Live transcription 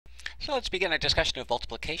So let's begin our discussion of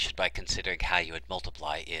multiplication by considering how you would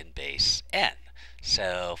multiply in base n.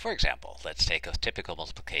 So for example, let's take a typical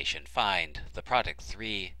multiplication. Find the product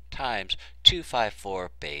 3 times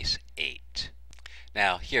 254 base 8.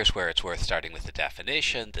 Now here's where it's worth starting with the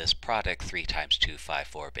definition. This product 3 times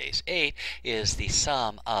 254 base 8 is the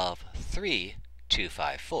sum of three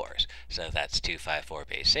 254s. So that's 254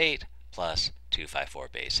 base 8 plus 254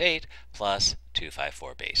 base 8 plus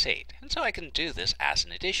 254 base 8. And so I can do this as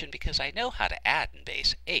an addition because I know how to add in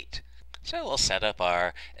base 8. So we'll set up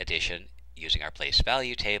our addition using our place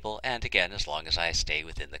value table, and again, as long as I stay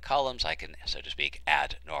within the columns, I can, so to speak,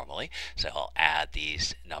 add normally. So I'll add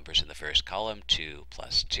these numbers in the first column. 2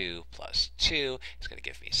 plus 2 plus 2 is going to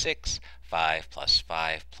give me 6. 5 plus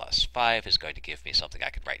 5 plus 5 is going to give me something I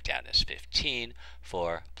can write down as 15.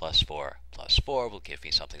 4 plus 4 plus 4 will give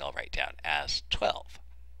me something I'll write down as 12.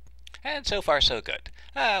 And so far so good,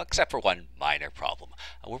 except for one minor problem.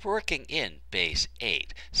 We're working in base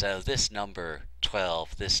 8, so this number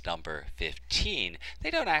 12, this number 15, they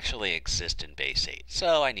don't actually exist in base 8.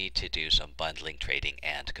 So I need to do some bundling, trading,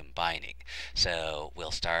 and combining. So we'll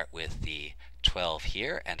start with the 12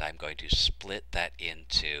 here, and I'm going to split that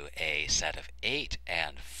into a set of 8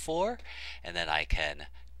 and 4, and then I can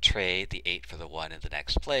trade the 8 for the 1 in the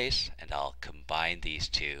next place, and I'll combine these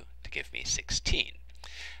two to give me 16.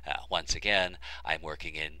 Once again, I'm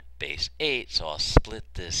working in base 8, so I'll split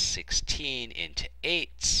this 16 into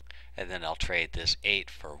 8s, and then I'll trade this 8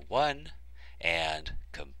 for 1 and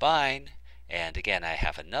combine. And again, I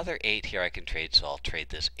have another 8 here I can trade, so I'll trade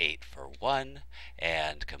this 8 for 1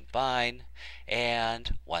 and combine.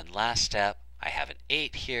 And one last step, I have an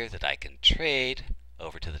 8 here that I can trade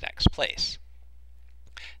over to the next place.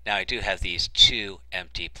 Now I do have these two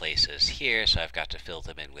empty places here, so I've got to fill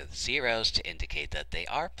them in with zeros to indicate that they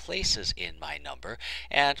are places in my number.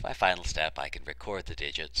 And my final step, I can record the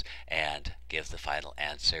digits and give the final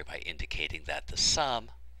answer by indicating that the sum,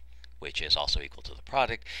 which is also equal to the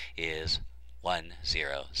product, is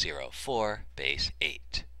 1004 base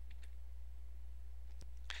 8.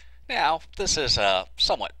 Now, this is a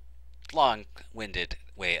somewhat long-winded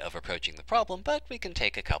way of approaching the problem, but we can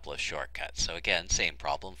take a couple of shortcuts. So again, same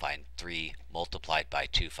problem, find 3 multiplied by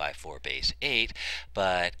 254 base 8,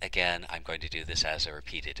 but again, I'm going to do this as a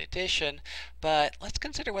repeated addition, but let's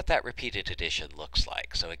consider what that repeated addition looks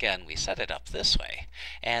like. So again, we set it up this way,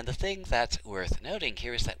 and the thing that's worth noting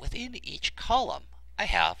here is that within each column, I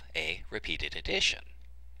have a repeated addition.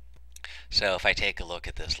 So if I take a look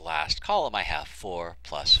at this last column, I have 4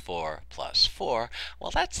 plus 4 plus 4. Well,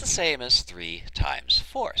 that's the same as 3 times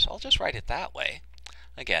 4, so I'll just write it that way.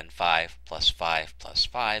 Again, 5 plus 5 plus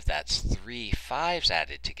 5, that's 3 5s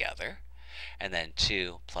added together. And then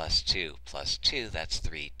 2 plus 2 plus 2, that's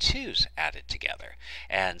 3 2s added together.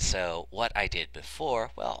 And so what I did before,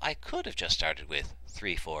 well, I could have just started with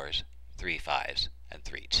 3 4s, 3 5s, and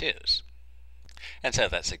 3 2s. And so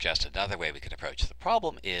that suggests another way we can approach the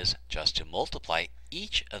problem is just to multiply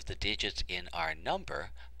each of the digits in our number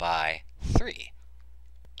by 3.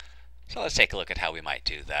 So let's take a look at how we might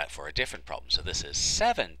do that for a different problem. So this is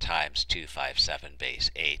 7 times 257 base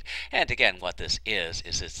 8. And again, what this is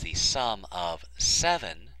it's the sum of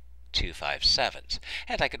 7 257s.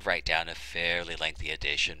 And I could write down a fairly lengthy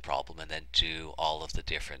addition problem and then do all of the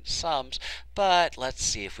different sums. But let's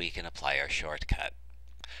see if we can apply our shortcut.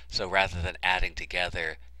 So rather than adding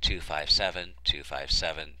together 257,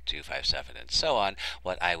 257, 257, and so on,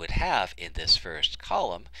 what I would have in this first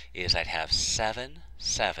column is I'd have 7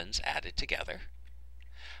 7s added together,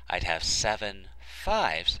 I'd have 7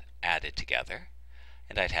 5s added together,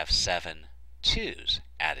 and I'd have 7 2s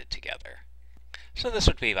added together. So this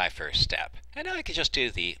would be my first step. And now I can just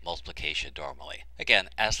do the multiplication normally. Again,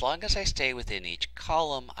 as long as I stay within each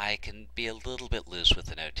column, I can be a little bit loose with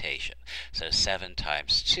the notation. So 7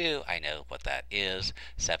 times 2, I know what that is.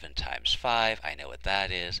 7 times 5, I know what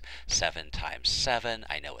that is. 7 times 7,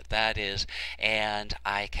 I know what that is. And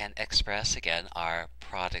I can express, again, our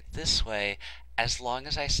product this way as long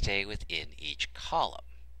as I stay within each column.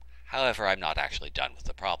 However, I'm not actually done with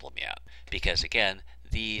the problem yet, because again,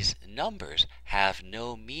 these numbers have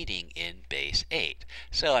no meaning in base 8.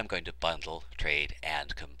 So I'm going to bundle, trade,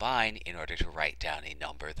 and combine in order to write down a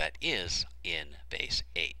number that is in base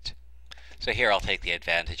 8. So here I'll take the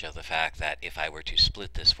advantage of the fact that if I were to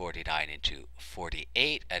split this 49 into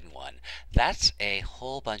 48 and 1, that's a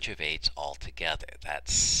whole bunch of 8s altogether.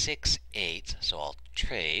 That's 6 8s, so I'll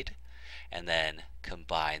trade, and then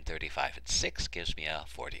combine 35 and 6 gives me a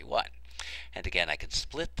 41. And again, I can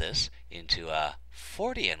split this into a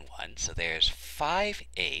 40 and 1, so there's 5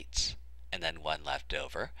 8s and then 1 left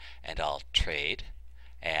over, and I'll trade,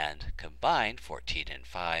 and combined 14 and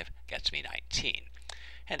 5 gets me 19.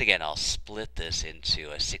 And again, I'll split this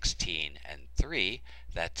into a 16 and 3.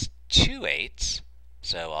 That's 2 8s,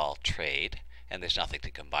 so I'll trade, and there's nothing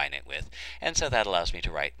to combine it with. And so that allows me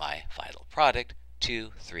to write my final product,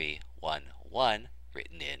 2 3 1 1,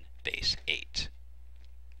 written in base 8.